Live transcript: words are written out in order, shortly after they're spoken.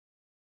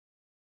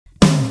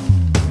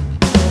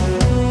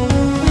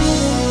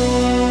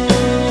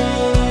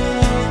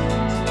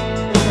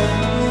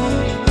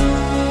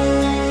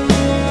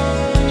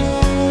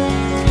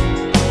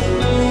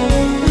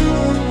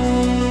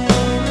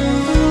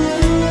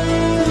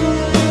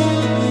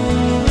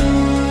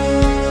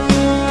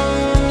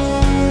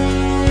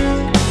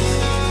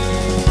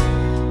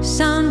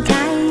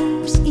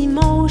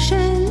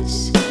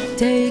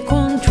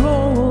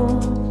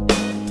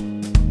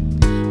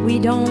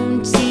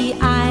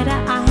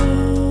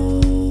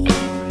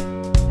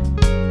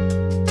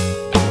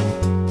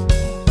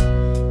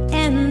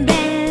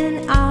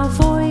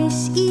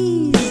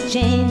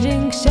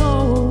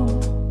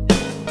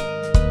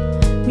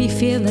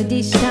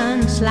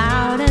distance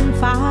loud and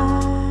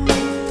far.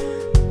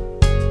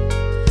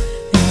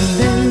 And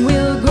then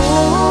we'll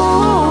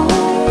go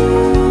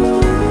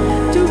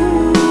to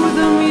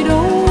the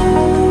middle,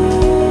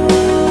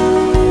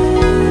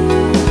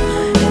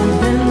 and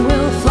then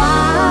we'll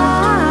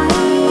fly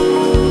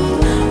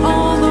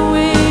all the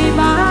way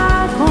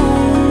back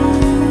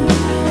home.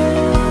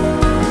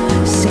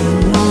 Same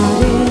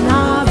blood in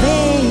our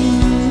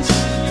veins,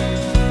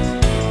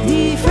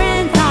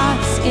 different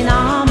thoughts in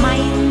our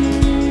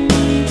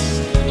minds,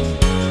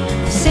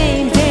 the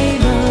same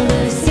table to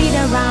sit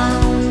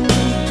around,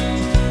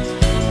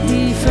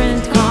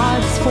 different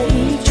cards for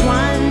each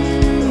one,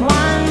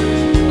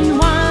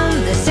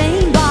 the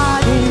same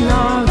blood in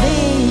our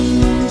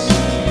veins,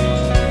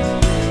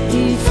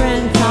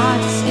 different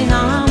thoughts in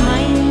our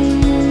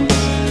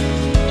minds,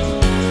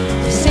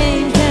 the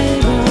same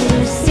table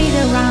to sit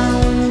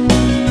around,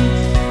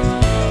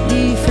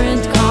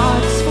 different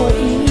cards for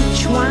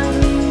each one.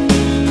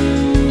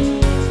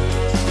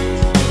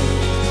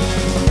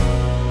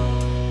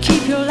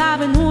 Keep your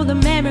love and all the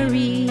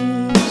memories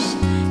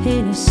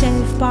in a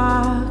safe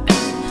box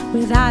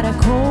without a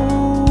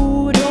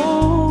code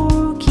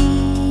or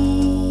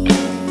key.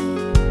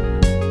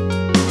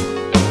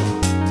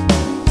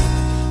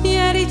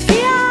 Yet it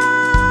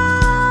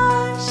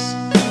feels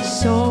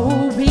so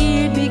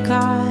weird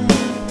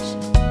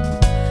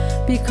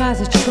because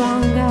it's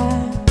stronger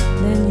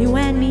than you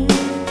and me.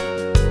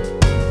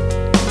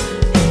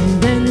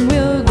 And then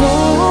we'll go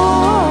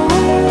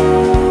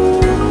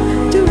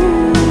to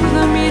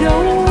the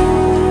middle,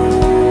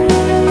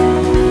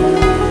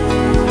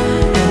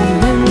 and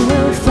then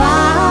we'll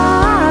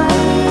fly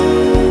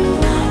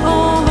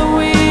all the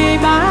way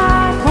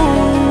back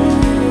home.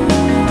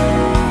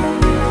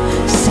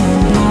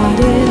 Same blood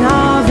in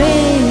our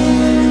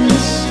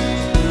veins,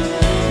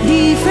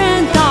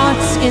 different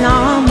thoughts in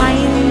our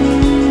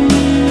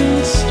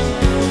minds,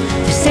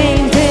 the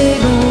same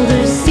table to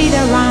sit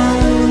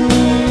around,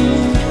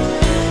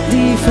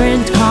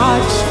 different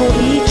cards for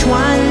each